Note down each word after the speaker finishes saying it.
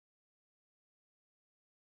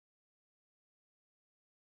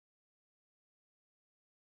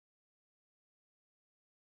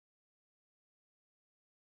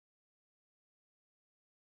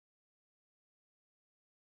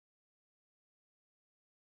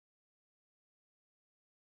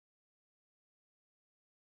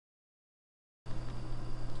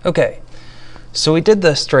Okay, so we did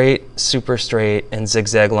the straight, super straight, and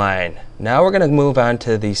zigzag line. Now we're going to move on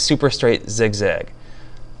to the super straight zigzag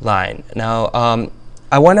line. Now,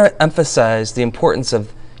 I want to emphasize the importance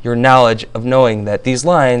of your knowledge of knowing that these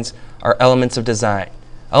lines are elements of design.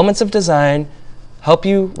 Elements of design help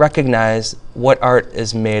you recognize what art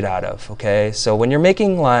is made out of, okay? So when you're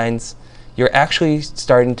making lines, you're actually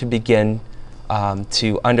starting to begin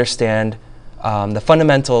to understand the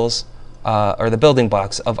fundamentals or the building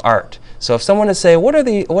blocks of art. So if someone is say,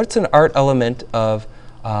 what's an art element of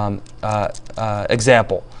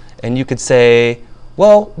example? And you could say,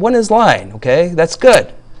 well, one is line, okay? That's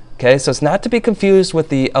good. Okay, so it's not to be confused with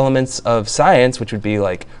the elements of science, which would be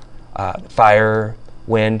like fire,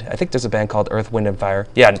 wind. I think there's a band called Earth, Wind, and Fire.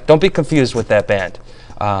 Yeah, don't be confused with that band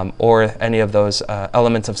or any of those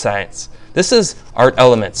elements of science. This is art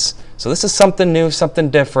elements. So this is something new, something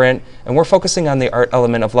different, and we're focusing on the art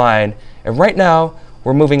element of line. And right now,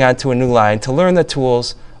 we're moving on to a new line to learn the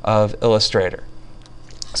tools of Illustrator.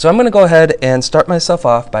 So I'm going to go ahead and start myself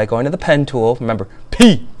off by going to the pen tool. Remember,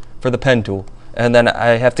 P for the pen tool. And then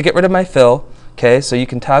I have to get rid of my fill. Okay, so you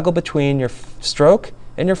can toggle between your stroke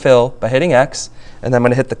and your fill by hitting X. And then I'm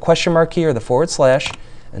going to hit the question mark key or the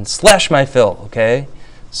 / and slash my fill. Okay,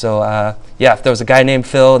 so yeah, if there was a guy named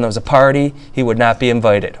Phil and there was a party, he would not be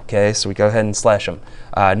invited. Okay, so we go ahead and slash him.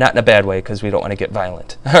 Not in a bad way because we don't want to get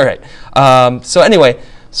violent. All right. So anyway,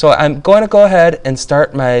 so I'm going to go ahead and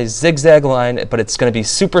start my zigzag line, but it's going to be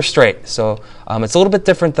super straight. So it's a little bit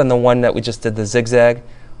different than the one that we just did, the zigzag,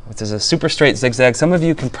 which is a super straight zigzag. Some of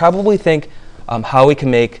you can probably think how we can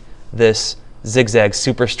make this zigzag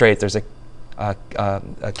super straight. There's a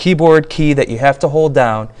keyboard key that you have to hold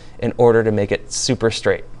down in order to make it super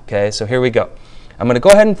straight. Okay, so here we go. I'm going to go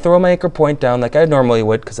ahead and throw my anchor point down like I normally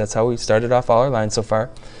would, because that's how we started off all our lines so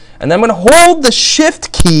far. And then I'm going to hold the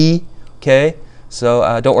Shift key. Okay,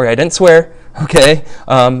 so don't worry, I didn't swear. Okay,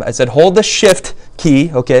 I said hold the Shift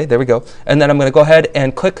key. Okay, there we go. And then I'm going to go ahead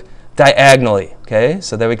and click diagonally. Okay,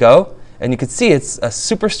 so there we go. And you can see it's a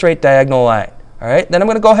super straight diagonal line. All right, then I'm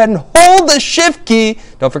going to go ahead and hold the Shift key.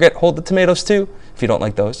 Don't forget, hold the tomatoes too, if you don't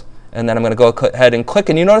like those. And then I'm going to go ahead and click.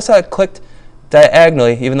 And you notice how it clicked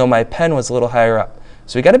diagonally, even though my pen was a little higher up.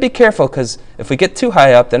 So we got to be careful, because if we get too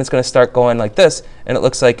high up, then it's going to start going like this, and it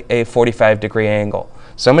looks like a 45-degree angle.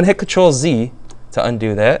 So I'm going to hit Control-Z to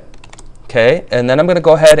undo that. Okay, and then I'm going to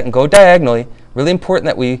go ahead and go diagonally. Really important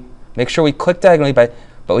that we make sure we click diagonally, but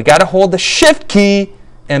we got to hold the Shift key,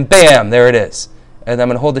 and bam, there it is. And then I'm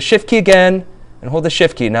going to hold the Shift key again, and hold the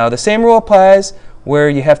Shift key. Now the same rule applies where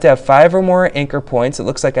you have to have 5 or more anchor points. It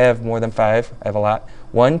looks like I have more than 5. I have a lot.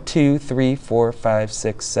 1, 2, 3, 4, 5,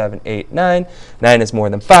 6, 7, 8, 9. 9 is more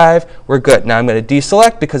than 5. We're good. Now I'm going to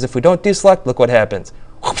deselect, because if we don't deselect, look what happens.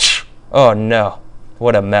 Whoosh! Oh no,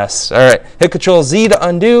 what a mess. All right, hit Control-Z to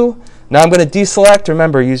undo. Now I'm going to deselect.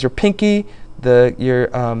 Remember, use your pinky,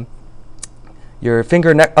 your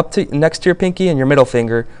finger next to your pinky, and your middle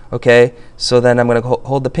finger. Okay, so then I'm going to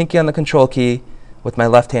hold the pinky on the Control key with my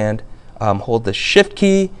left hand, hold the Shift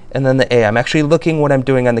key, and then the A. I'm actually looking what I'm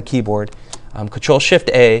doing on the keyboard.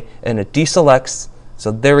 Control-Shift-A, and it deselects.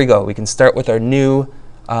 So there we go. We can start with our new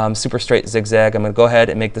super straight zigzag. I'm going to go ahead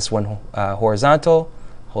and make this one horizontal.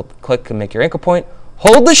 Click and make your anchor point.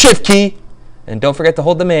 Hold the Shift key, and don't forget to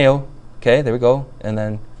hold the mayo. Okay, there we go. And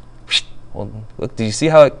then, look, do you see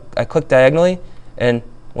how I click diagonally? And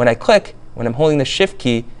when I click, when I'm holding the Shift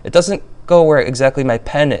key, it doesn't go where exactly my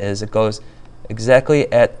pen is. It goes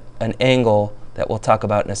exactly at an angle that we'll talk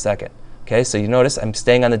about in a second. Okay, so you notice I'm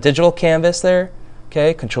staying on the digital canvas there.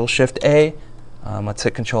 Okay, Control-Shift-A. Let's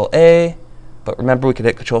hit Control-A. But remember, we could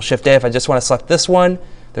hit Control-Shift-A if I just want to select this one.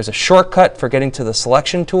 There's a shortcut for getting to the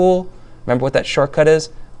selection tool. Remember what that shortcut is?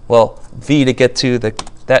 Well, V to get to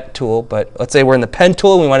that tool. But let's say we're in the pen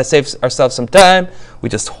tool and we want to save ourselves some time. We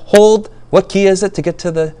just hold. What key is it to get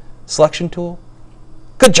to the selection tool?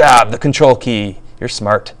 Good job, the Control key. You're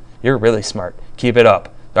smart. You're really smart. Keep it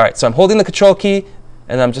up. All right, so I'm holding the Control key,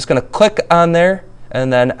 and I'm just going to click on there,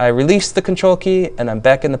 and then I release the Control key, and I'm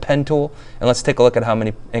back in the pen tool. And let's take a look at how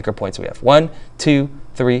many anchor points we have. 1, 2,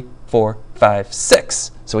 3, 4, 5,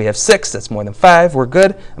 6. So we have 6. That's more than 5. We're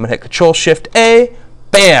good. I'm going to hit Control-Shift-A.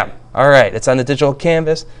 Bam! All right, it's on the digital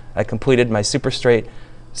canvas. I completed my super straight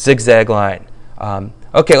zigzag line.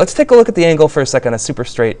 Okay, let's take a look at the angle for a second, a super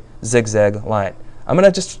straight zigzag line. I'm going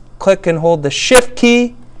to just click and hold the Shift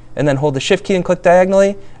key, and then hold the Shift key and click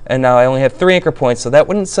diagonally. And now I only have 3 anchor points, so that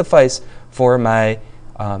wouldn't suffice for my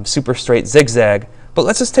super straight zigzag. But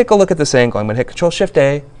let's just take a look at this angle. I'm going to hit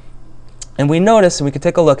Control-Shift-A, and we notice, and we can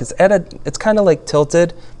take a look, it's kind of like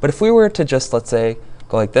tilted. But if we were to just, let's say,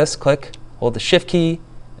 go like this, click, hold the Shift key,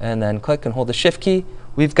 and then click and hold the Shift key,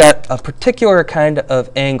 we've got a particular kind of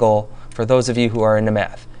angle for those of you who are into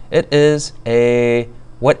math. It is a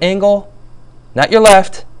what angle? Not your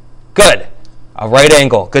left. Good. A right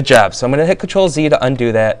angle. Good job. So I'm going to hit Control Z to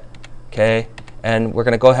undo that. Okay. And we're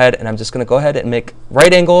going to go ahead, and I'm just going to go ahead and make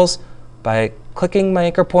right angles by clicking my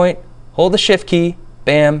anchor point, hold the Shift key,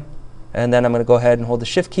 bam, and then I'm going to go ahead and hold the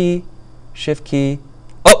Shift key.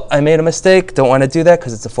 Oh, I made a mistake. Don't want to do that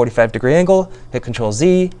because it's a 45-degree angle. Hit Control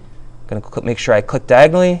Z. I'm going to make sure I click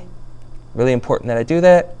diagonally. Really important that I do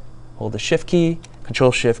that. Hold the Shift key,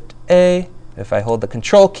 Control Shift A. If I hold the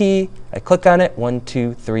Control key, I click on it. 1,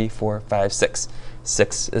 2, 3, 4, 5, 6.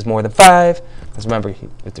 6 is more than 5. Because remember,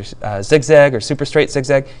 with your zigzag or super straight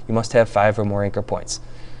zigzag, you must have 5 or more anchor points.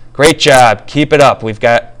 Great job. Keep it up. We've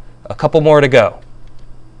got a couple more to go.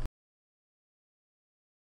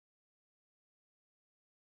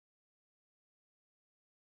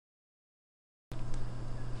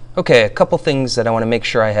 Okay, a couple things that I want to make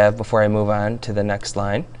sure I have before I move on to the next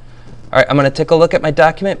line. All right, I'm going to take a look at my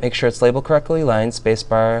document, make sure it's labeled correctly, line,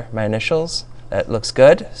 spacebar, my initials. That looks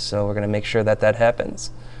good, so we're going to make sure that that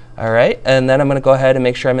happens. All right, and then I'm going to go ahead and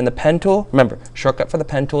make sure I'm in the pen tool. Remember, shortcut for the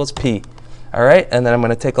pen tool is P. All right, and then I'm going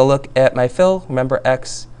to take a look at my fill. Remember,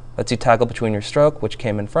 X lets you toggle between your stroke, which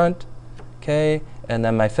came in front. Okay, and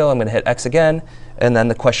then my fill, I'm going to hit X again, and then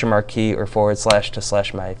the question mark key or / to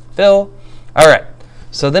slash my fill. All right,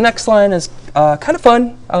 so the next line is kind of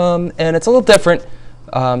fun, and it's a little different,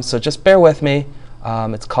 so just bear with me.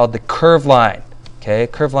 It's called the curve line. Okay,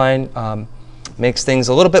 curve line makes things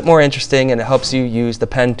a little bit more interesting, and it helps you use the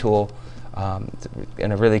pen tool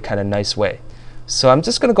in a really kind of nice way. So I'm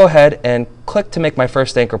just going to go ahead and click to make my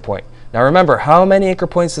first anchor point. Now remember, how many anchor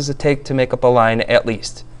points does it take to make up a line at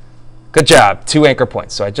least? Good job, 2 anchor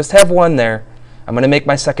points. So I just have 1 there. I'm going to make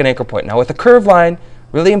my second anchor point. Now with a curve line,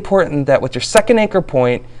 really important that with your second anchor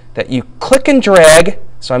point that you click and drag.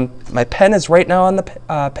 So my pen is right now on the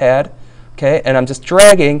pad, okay, and I'm just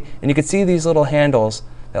dragging, and you can see these little handles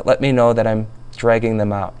that let me know that I'm dragging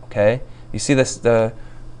them out. Okay, you see this, the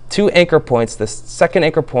 2 anchor points. The second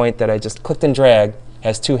anchor point that I just clicked and dragged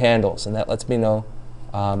has 2 handles, and that lets me know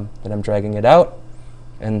that I'm dragging it out.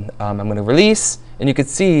 And I'm going to release, and you can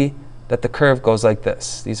see that the curve goes like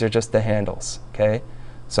this. These are just the handles. Okay,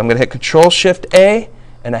 so I'm going to hit Control Shift A,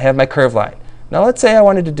 and I have my curve line. Now let's say I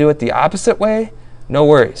wanted to do it the opposite way. No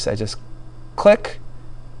worries. I just click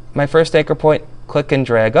my first anchor point, click and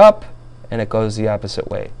drag up, and it goes the opposite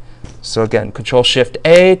way. So again, Control Shift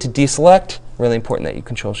A to deselect. Really important that you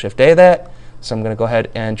Control Shift A that. So I'm going to go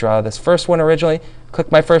ahead and draw this first one originally.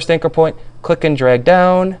 Click my first anchor point, click and drag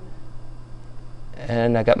down,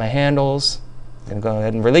 and I got my handles. I'm going to go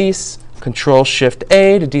ahead and release. Control Shift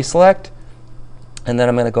A to deselect, and then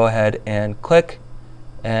I'm going to go ahead and click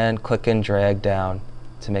and drag down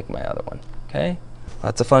to make my other one. Okay,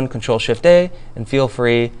 lots of fun. Control Shift A, and feel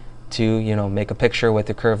free to make a picture with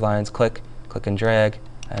your curved lines. Click and drag.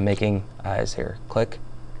 I'm making eyes here. Click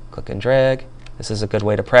and drag. This is a good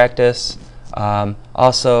way to practice.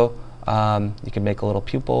 Also, you can make a little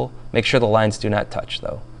pupil. Make sure the lines do not touch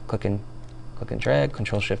though. Click and drag.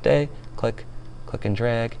 Control Shift A. Click and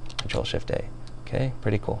drag. Control Shift A. Okay,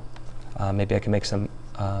 pretty cool. Maybe I can make some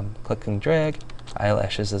click and drag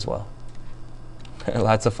eyelashes as well.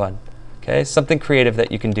 Lots of fun. Okay, something creative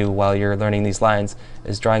that you can do while you're learning these lines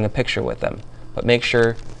is drawing a picture with them. But make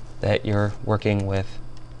sure that you're working with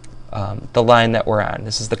the line that we're on.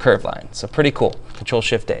 This is the curve line, so pretty cool. Control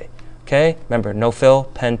Shift A. Okay, remember, no fill,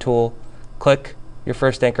 pen tool, click your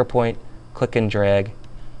first anchor point, click and drag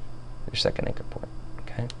your second anchor point.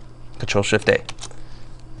 Okay, Control Shift A.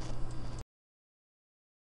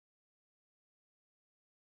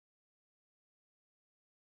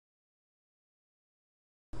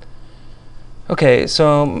 Okay,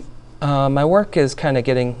 so my work is kind of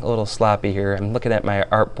getting a little sloppy here. I'm looking at my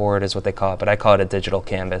artboard is what they call it, but I call it a digital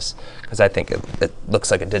canvas because I think it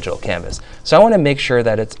looks like a digital canvas. So I want to make sure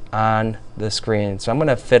that it's on the screen. So I'm going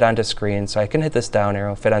to fit onto screen. So I can hit this down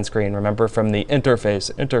arrow, fit on screen. Remember from the interface.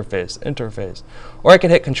 Or I can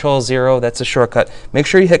hit Control 0. That's a shortcut. Make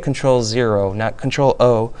sure you hit Control 0, not Control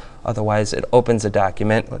O. Otherwise, it opens a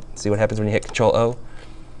document. Let's see what happens when you hit Control O.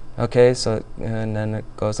 Okay, so and then it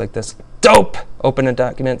goes like this. Dope! Open a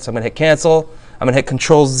document. So I'm going to hit cancel. I'm going to hit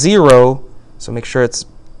Control 0. So make sure it's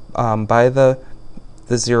by the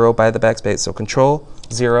 0 by the backspace. So Control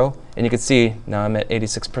 0, and you can see now I'm at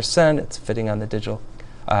 86%. It's fitting on the digital,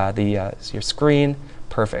 your screen.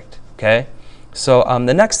 Perfect. Okay. So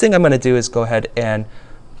the next thing I'm going to do is go ahead and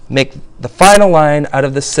make the final line out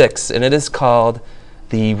of the 6, and it is called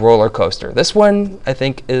the roller coaster. This one, I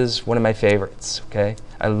think, is one of my favorites, okay?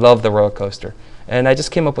 I love the roller coaster. And I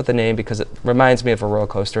just came up with the name because it reminds me of a roller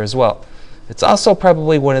coaster as well. It's also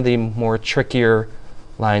probably one of the more trickier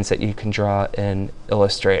lines that you can draw in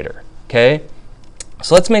Illustrator, okay?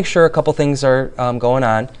 So let's make sure a couple things are going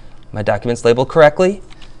on. My document's labeled correctly.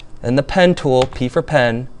 And the pen tool, P for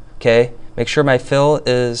pen, okay? Make sure my fill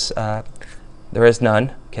is, there is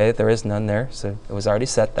none, okay? There is none there, so it was already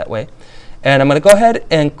set that way. And I'm going to go ahead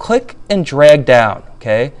and click and drag down,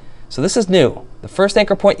 okay? So this is new. The first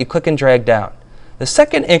anchor point, you click and drag down. The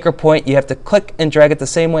second anchor point, you have to click and drag it the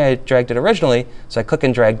same way I dragged it originally. So I click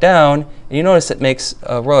and drag down, and you notice it makes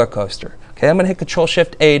a roller coaster. Okay, I'm going to hit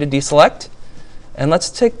Control-Shift-A to deselect. And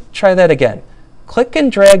let's try that again. Click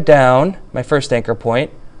and drag down my first anchor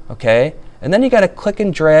point, okay? And then you got to click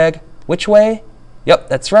and drag which way? Yep,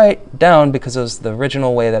 that's right, down, because it was the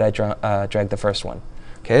original way that I dragged the first one.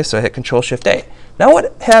 Okay, so I hit Control-Shift-A. Now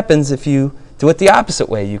what happens if you do it the opposite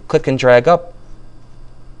way? You click and drag up.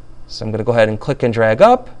 So I'm going to go ahead and click and drag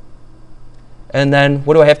up. And then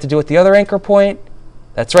what do I have to do with the other anchor point?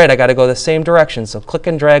 That's right, I got to go the same direction. So click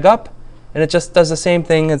and drag up, and it just does the same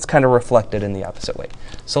thing. It's kind of reflected in the opposite way.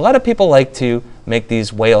 So a lot of people like to make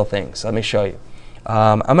these whale things. Let me show you.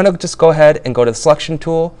 I'm going to just go ahead and go to the selection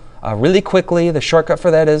tool really quickly. The shortcut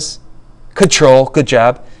for that is Control. Good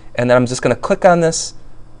job. And then I'm just going to click on this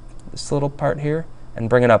little part here and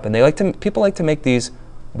bring it up. And people like to make these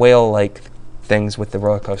whale-like things with the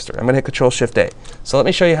roller coaster. I'm going to hit Control-Shift-A. So let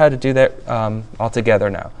me show you how to do that all together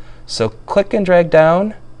now. So click and drag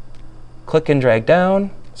down, click and drag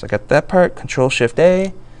down. So I got that part,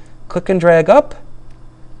 Control-Shift-A, click and drag up,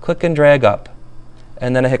 click and drag up.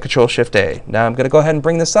 And then I hit Control-Shift-A. Now I'm going to go ahead and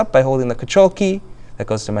bring this up by holding the Control key. That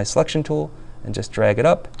goes to my selection tool, and just drag it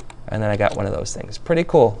up. And then I got one of those things. Pretty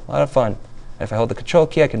cool, a lot of fun. If I hold the Control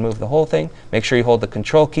key, I can move the whole thing. Make sure you hold the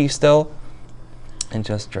Control key still, and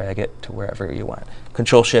just drag it to wherever you want.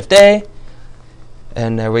 Control-Shift-A,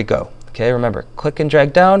 and there we go. Okay, remember, click and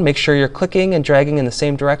drag down. Make sure you're clicking and dragging in the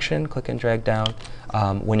same direction. Click and drag down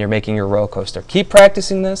when you're making your roller coaster. Keep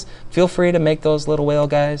practicing this. Feel free to make those little whale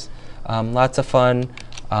guys. Lots of fun,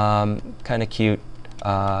 kind of cute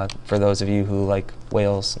for those of you who like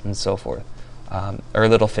whales and so forth, or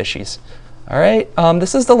little fishies. All right,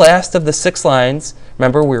 this is the last of the 6 lines.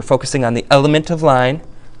 Remember, we were focusing on the element of line,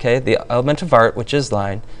 okay, the element of art, which is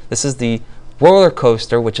line. This is the roller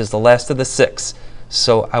coaster, which is the last of the 6.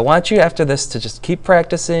 So I want you after this to just keep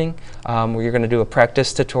practicing. Where you're going to do a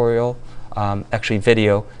practice tutorial, actually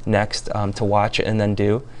video next to watch it and then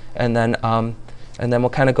do, and then we'll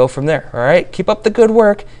kind of go from there. All right, keep up the good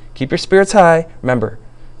work. Keep your spirits high. Remember,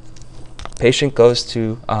 patient goes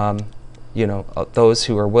to those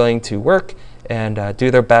who are willing to work and do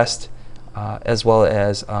their best as well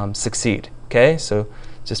as succeed. Okay, so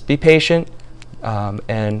just be patient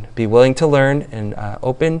and be willing to learn and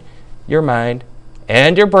open your mind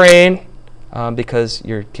and your brain because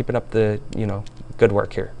you're keeping up the good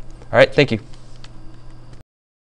work here. All right, thank you.